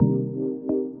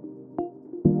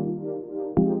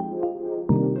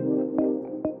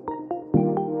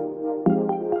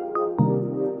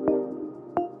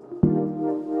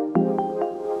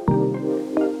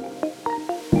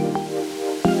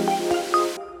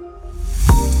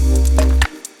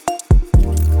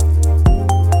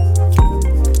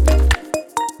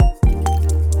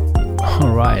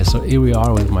So here we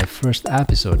are with my first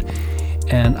episode,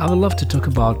 and I would love to talk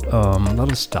about a lot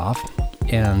of stuff,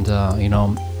 and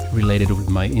related with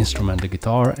my instrument, the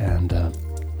guitar, and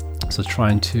so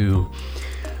trying to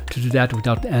do that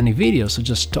without any video, so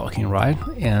just talking, right?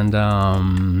 And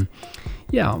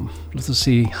let's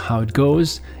see how it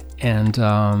goes. And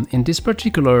in this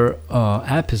particular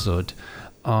episode,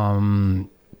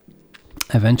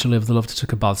 eventually I would love to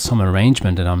talk about some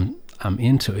arrangement that I'm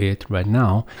into it right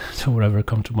now, so whatever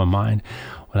comes to my mind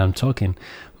when I'm talking.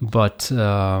 But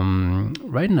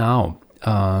right now,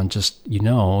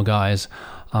 guys,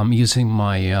 I'm using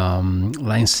my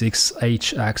Line 6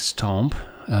 HX Stomp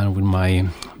with my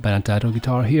Benedetto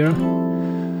guitar here.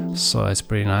 So it's a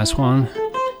pretty nice one.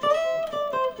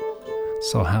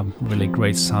 So I have really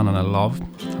great sound, and I love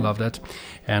that.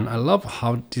 And I love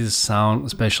how this sound,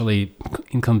 especially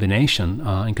in combination,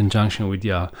 in conjunction with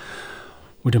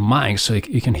the mic, so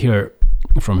you can hear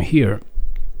from here,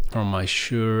 from my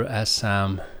Shure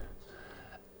SM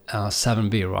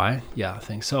 7B, right? Yeah, I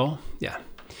think so. Yeah.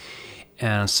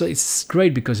 And so it's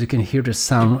great because you can hear the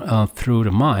sound through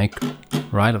the mic,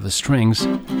 right, of the strings,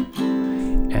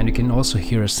 and you can also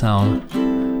hear a sound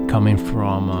coming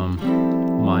from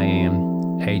my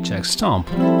HX Stomp.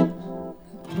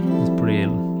 It's pretty,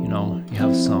 you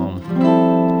have some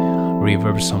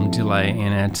reverb, some delay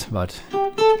in it, but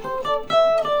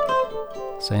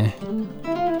see?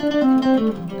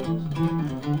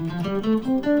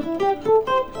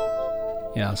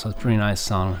 Yeah, so it's pretty nice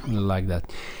sound. I really like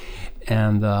that.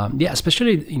 And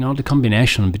especially the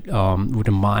combination with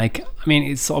the mic. I mean,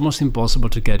 it's almost impossible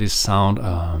to get this sound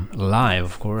live,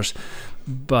 of course.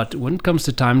 But when it comes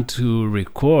to time to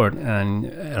record and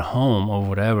at home or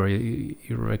whatever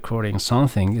you're recording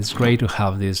something, it's great to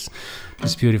have this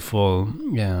beautiful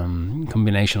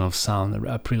combination of sound.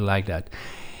 I pretty like that.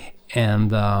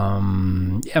 And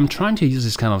I'm trying to use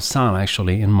this kind of sound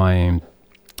actually in my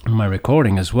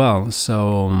recording as well.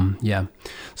 So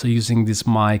so using this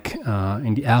mic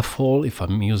in the F hole if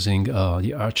I'm using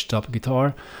the archtop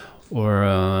guitar, or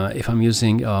if I'm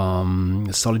using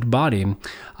a solid body.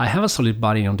 I have a solid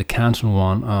body on the Canton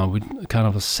one with kind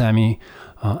of a semi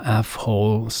F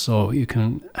hole, so you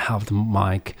can have the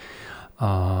mic,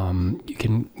 you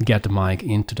can get the mic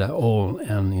into that hole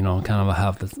and kind of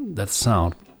have that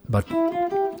sound. But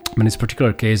in this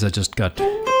particular case, I just got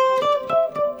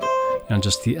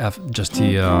just the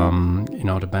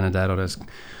the Benedetto,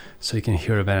 so you can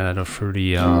hear the Benedetto through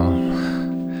the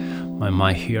my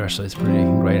mic here, so it's pretty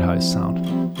great how it sounds.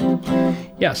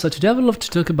 Yeah, so today I would love to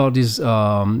talk about this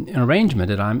arrangement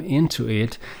that I'm into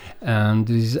it, and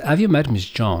this is Have You Met Miss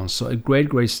Jones? So a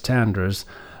great standards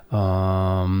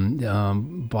by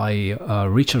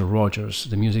Richard Rogers.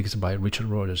 The music is by Richard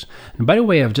Rogers. And by the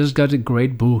way, I've just got a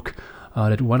great book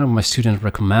that one of my students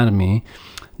recommended me,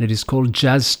 that is called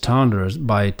Jazz Standards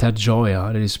by Ted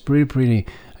Gioia. It is pretty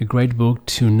a great book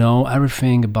to know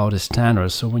everything about the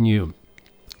standards. So when you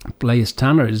play a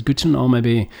standard, it's good to know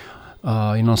maybe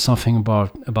something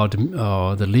about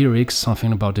the lyrics,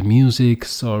 something about the music.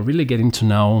 So really getting to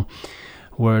know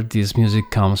where this music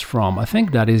comes from. I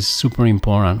think that is super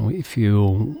important if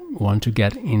you want to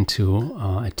get into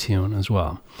a tune as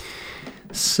well.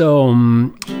 So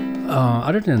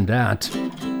other than that,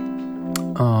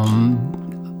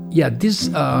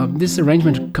 this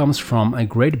arrangement comes from a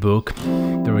great book.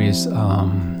 There is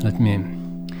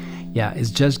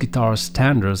it's Jazz Guitar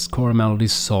Standards, Core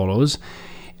Melodies, Solos,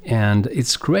 and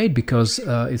it's great because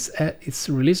it's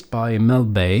released by Mel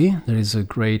Bay. There is a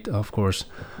great, of course,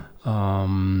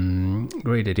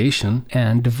 great edition,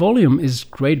 and the volume is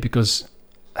great because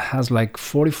it has like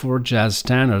 44 jazz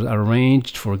standards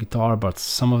arranged for guitar, but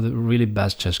some of the really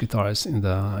best jazz guitarists in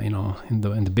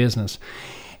the business.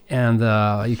 And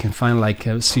you can find like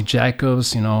C.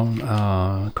 Jacobs,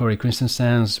 Corey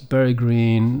Christensen, Barry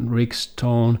Green, Rick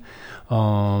Stone,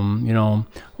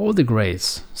 all the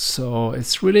greats. So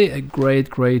it's really a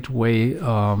great way,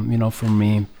 for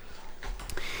me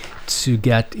to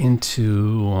get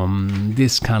into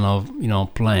this kind of,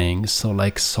 playing, so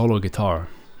like solo guitar.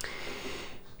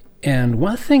 And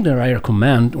one thing that I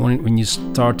recommend when you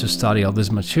start to study all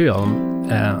this material,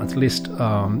 at least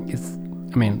it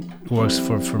works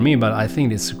for me, but I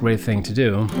think it's a great thing to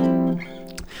do.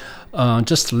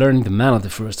 Just learn the melody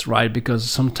first, right? Because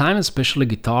sometimes, especially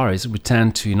guitarists, we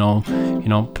tend to,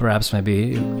 perhaps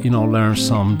maybe, learn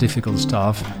some difficult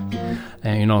stuff,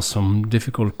 and some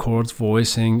difficult chords,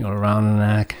 voicing around the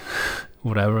neck,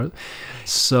 whatever.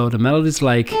 So the melody is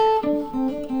like,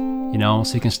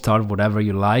 so you can start whatever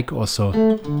you like. Also,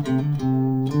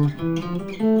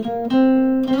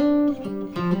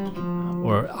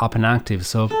 or up and active.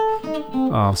 So,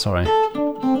 sorry.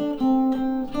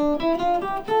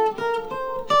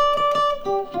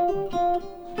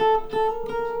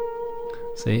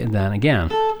 See, and then again.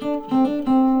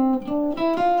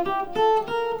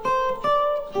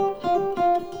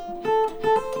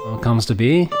 Comes to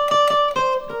B.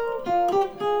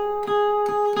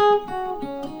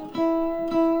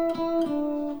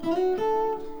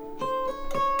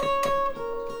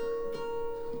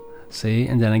 See,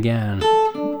 and then again.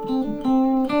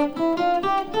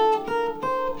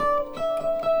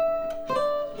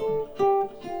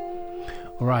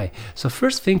 Alright, so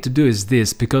first thing to do is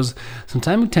this, because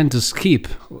sometimes we tend to skip,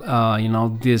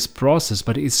 this process,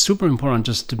 but it's super important,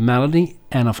 just the melody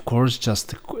and of course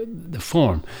just the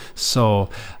form. So,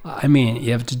 I mean,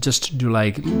 you have to just do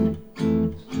like,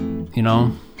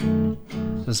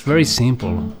 it's very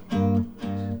simple,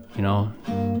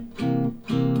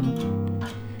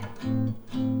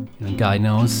 guide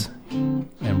notes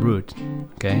and root,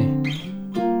 okay?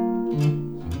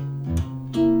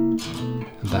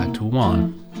 Back to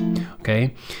 1,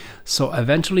 okay? So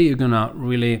eventually you're gonna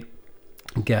really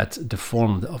get the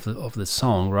form of the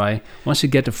song, right? Once you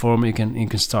get the form, you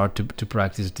can start to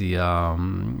practice the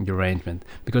arrangement,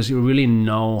 because you really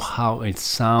know how it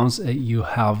sounds. You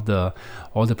have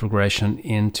all the progression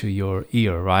into your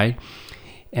ear, right?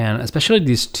 And especially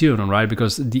this tune, right?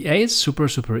 Because the A is super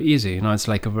easy. It's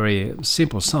like a very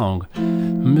simple song.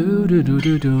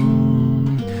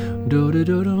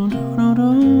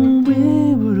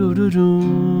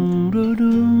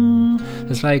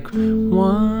 It's like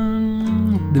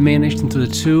 1 diminished into the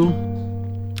 2,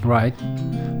 right?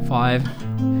 5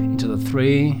 into the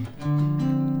 3,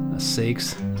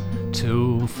 6,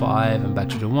 2, 5, and back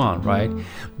to the 1, right?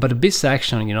 But the B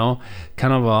section,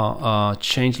 kind of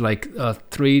change like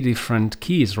 3 different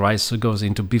keys, right? So it goes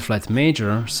into B flat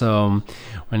major. So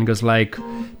when it goes like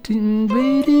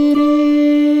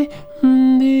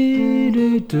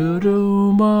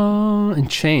and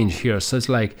change here, so it's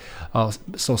like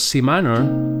so C minor,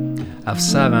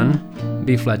 F7,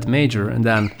 B flat major, and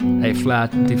then A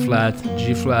flat, D flat,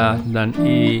 G flat, then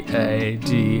E, A,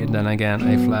 D, and then again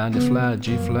A flat, D flat,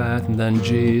 G flat, and then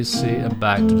G, C, and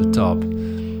back to the top,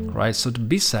 right? So the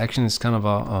B section is kind of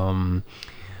a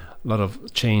lot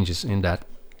of changes in that.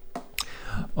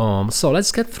 So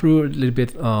let's get through a little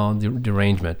bit the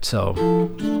arrangement. So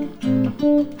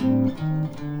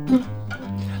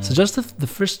just the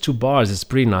first 2 bars is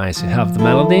pretty nice. You have the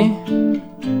melody,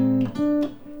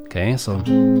 okay, so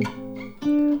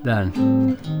then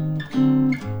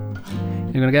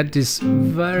you're gonna get this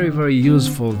very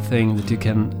useful thing that you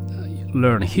can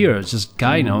learn here. It's just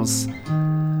guide notes,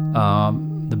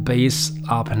 the bass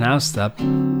up and half step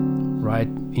right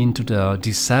into the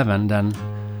D7, then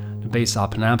the bass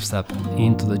up and half step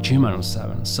into the G minor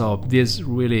 7. So this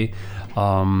really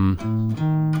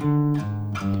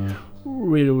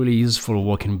really useful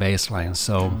working bass line.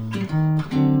 So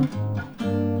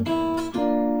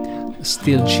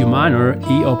still G minor,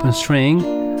 E open string,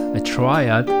 a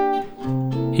triad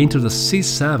into the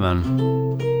C7.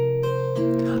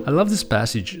 I love this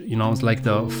passage, it's like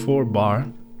the 4 bar,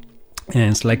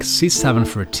 and it's like C7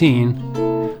 13,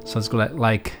 so it's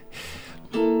like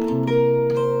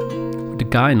the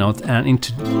guide note and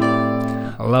into,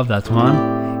 I love that one,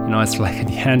 it's like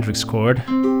the Hendrix chord.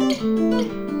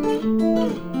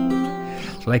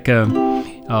 It's like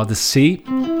the C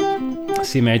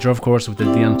major, of course, with the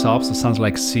D on top, so it sounds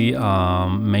like C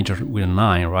major with a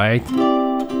 9, right?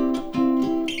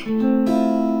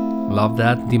 Love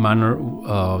that. D minor,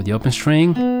 the open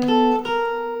string.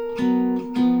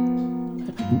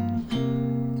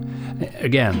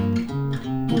 Again,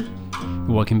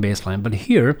 working bass line. But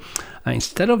here,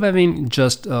 instead of having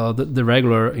just the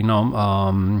regular,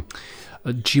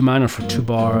 G minor for 2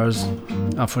 bars,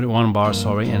 for 1 bar,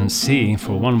 sorry, and C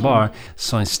for 1 bar.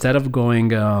 So instead of going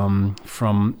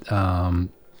from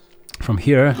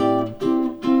here,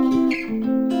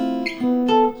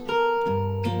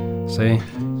 see,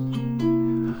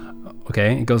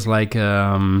 okay, it goes like here.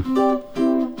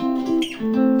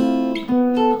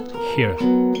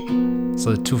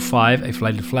 So the 2-5, A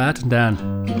flat, D flat, and then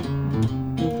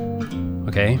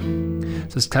okay.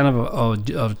 So it's kind of a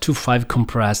 2-5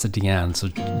 compressed at the end. So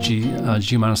G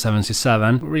minor 7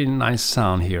 C7, really nice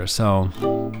sound here. So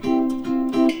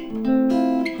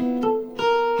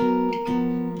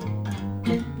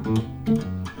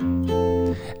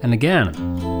and again,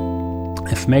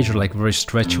 F major, like very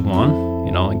stretchy one.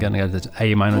 Again, I got the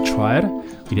A minor triad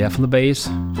with the F on the bass.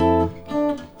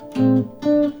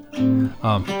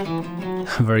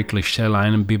 Very cliche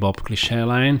line and bebop cliche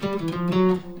line,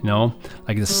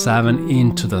 like the 7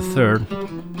 into the 3rd,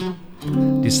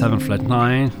 D7 flat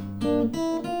 9,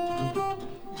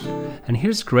 and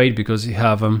here's great because you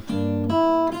have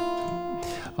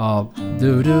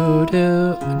Do do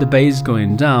do. The bass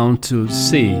going down to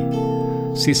C,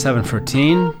 C7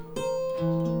 13,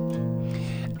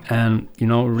 and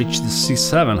reach the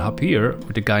C7 up here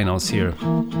with the guy notes here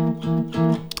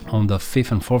on the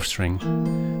 5th and 4th string.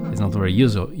 It's not very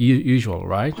usual,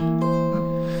 right?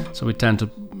 So we tend to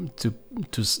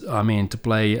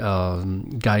play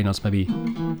guy notes maybe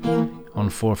on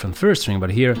 4th and 1st string,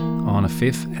 but here on a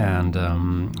 5th and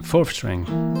 4th string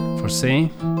for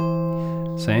C,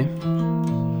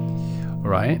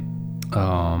 right?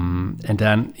 And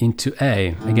then into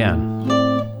A again,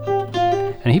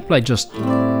 and he played just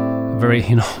very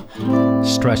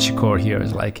stretchy chord here.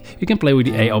 It's like you can play with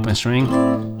the A open string,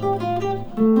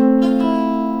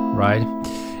 right?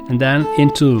 And then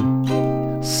into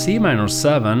C minor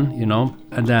 7,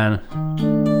 and then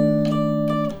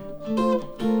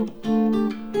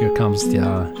here comes the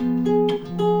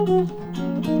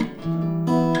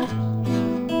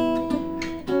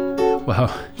wow.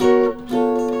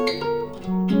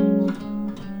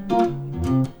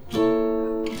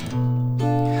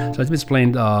 So let's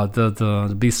explain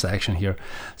the B section here.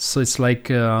 So it's like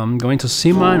going to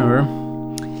C minor,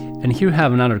 and here you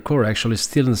have another chord actually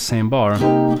still in the same bar.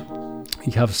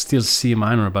 You have still C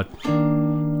minor, but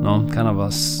kind of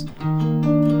a so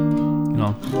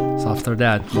after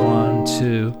that 1,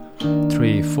 2,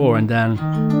 3, 4, and then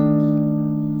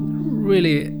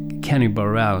really Kenny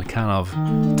Burrell kind of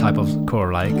type of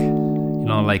chord, like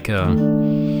like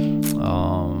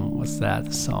what's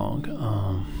that song?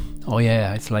 Oh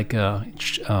yeah, it's like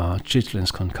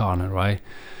Chitlin's con Carne, right?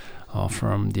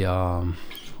 From the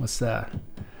what's that?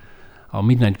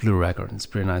 Midnight Blue record. It's a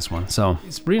pretty nice one. So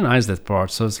it's pretty nice, that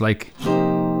part. So it's like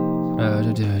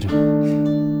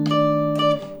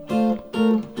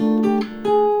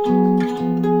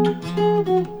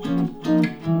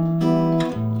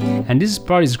and this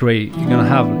part is great. You're gonna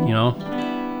have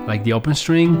like the open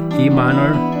string, E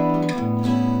minor,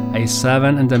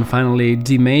 A7, and then finally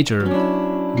D major,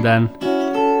 and then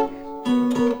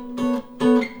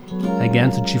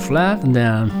again to G flat, and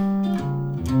then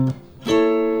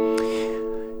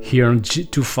here on G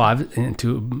to 5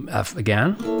 into F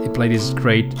again. He played this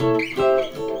great, the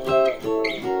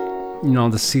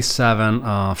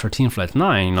C7 13 flat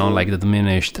 9, like the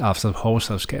diminished after whole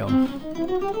subscale.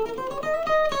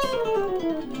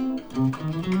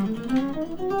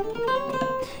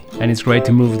 And it's great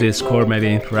to move this chord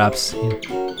maybe perhaps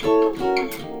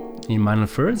in minor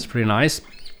third. It's pretty nice.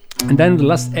 And then the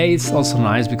last A is also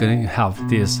nice because you have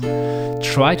this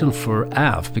triton for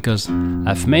F, because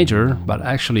F major, but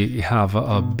actually you have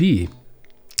a B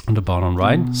on the bottom,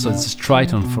 right? So it's a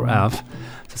triton for F.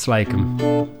 It's like,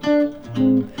 and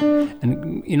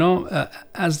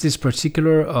as this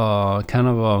particular kind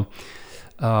of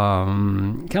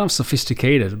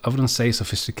sophisticated. I wouldn't say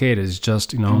sophisticated. It's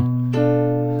just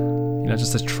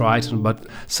just a triton. But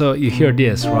so you hear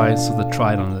this, right? So the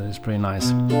triton is pretty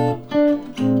nice.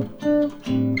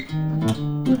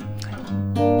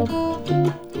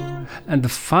 And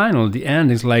the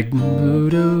end is like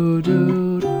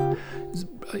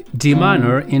D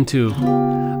minor into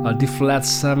D flat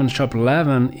 7 sharp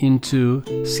 11 into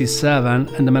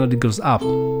C7, and the melody goes up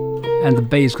and the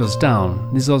bass goes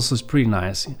down. This also is pretty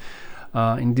nice.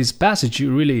 In this passage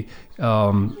you really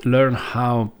learn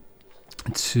how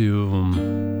to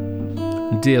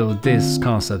deal with this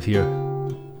concept here.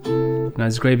 Now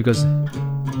it's great because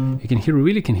you can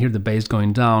hear the bass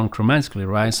going down chromatically,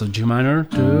 right? So G minor,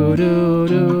 do, do,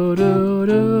 do, do,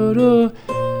 do, do,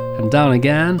 and down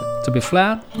again to B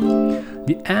flat.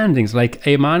 The endings like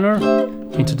A minor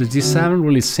into the D7,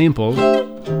 really simple,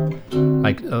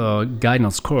 like guide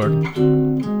notes chord.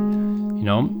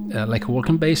 Like a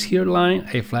working bass here line,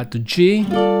 A flat to G.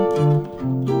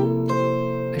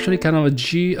 Actually, kind of a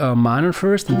G minor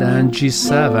first, and then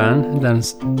G7, and then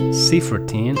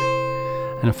C14.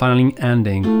 And finally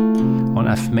ending on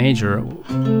F major.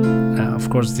 Of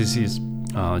course, this is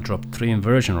drop 3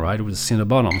 inversion, right, with C in the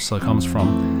bottom, so it comes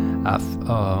from F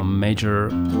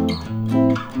major,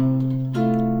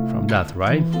 from that,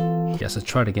 right? Yes, let's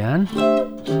try it again.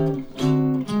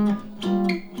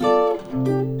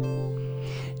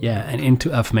 Yeah, and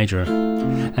into F major.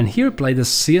 And here play the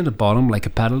C at the bottom like a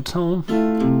pedal tone.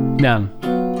 Then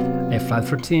A flat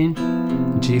 13,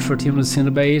 G14 with the C in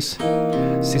the bass,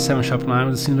 C7 sharp 9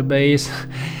 with the C in the bass,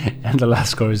 and the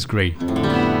last chord is great.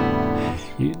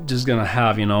 You're just gonna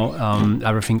have,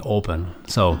 everything open.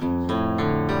 So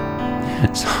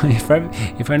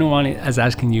if anyone is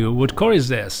asking you, what chord is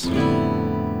this?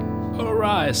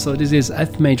 Alright, so this is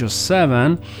F major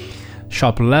 7,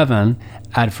 sharp 11,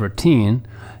 add 13,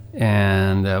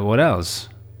 and what else?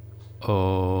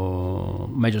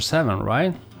 major 7,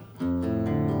 right?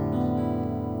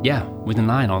 Yeah, with the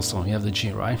 9 also, you have the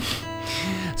G, right?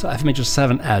 So F major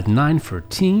 7 at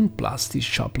 913 plus D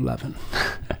sharp 11.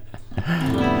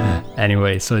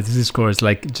 Anyway, so this score is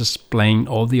like just playing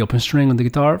all the open string on the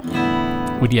guitar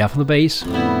with the F on the bass.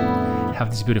 Have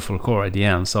this beautiful chord at the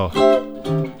end, so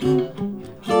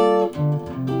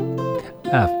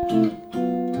F.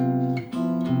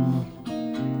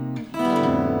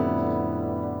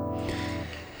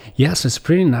 Yes, it's a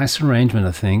pretty nice arrangement,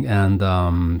 I think, and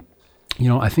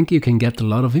I think you can get a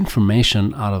lot of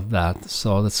information out of that.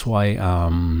 So that's why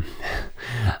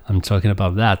I'm talking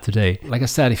about that today. Like I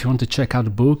said, if you want to check out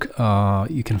the book,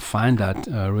 you can find that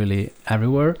really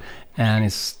everywhere. And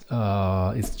it's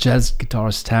jazz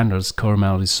guitar standards, core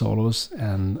melody solos,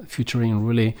 and featuring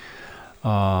really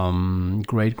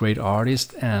great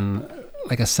artists. And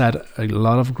like I said, a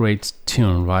lot of great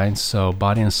tune, right? So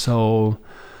Body and Soul,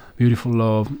 Beautiful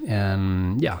Love,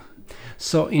 and yeah.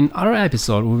 So in other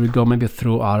episode, we will go maybe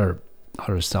through other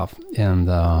stuff, and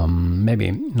maybe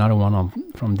another one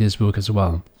from this book as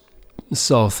well.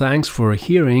 So thanks for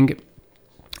hearing,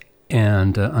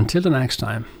 and until the next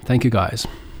time, thank you guys.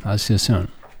 I'll see you soon.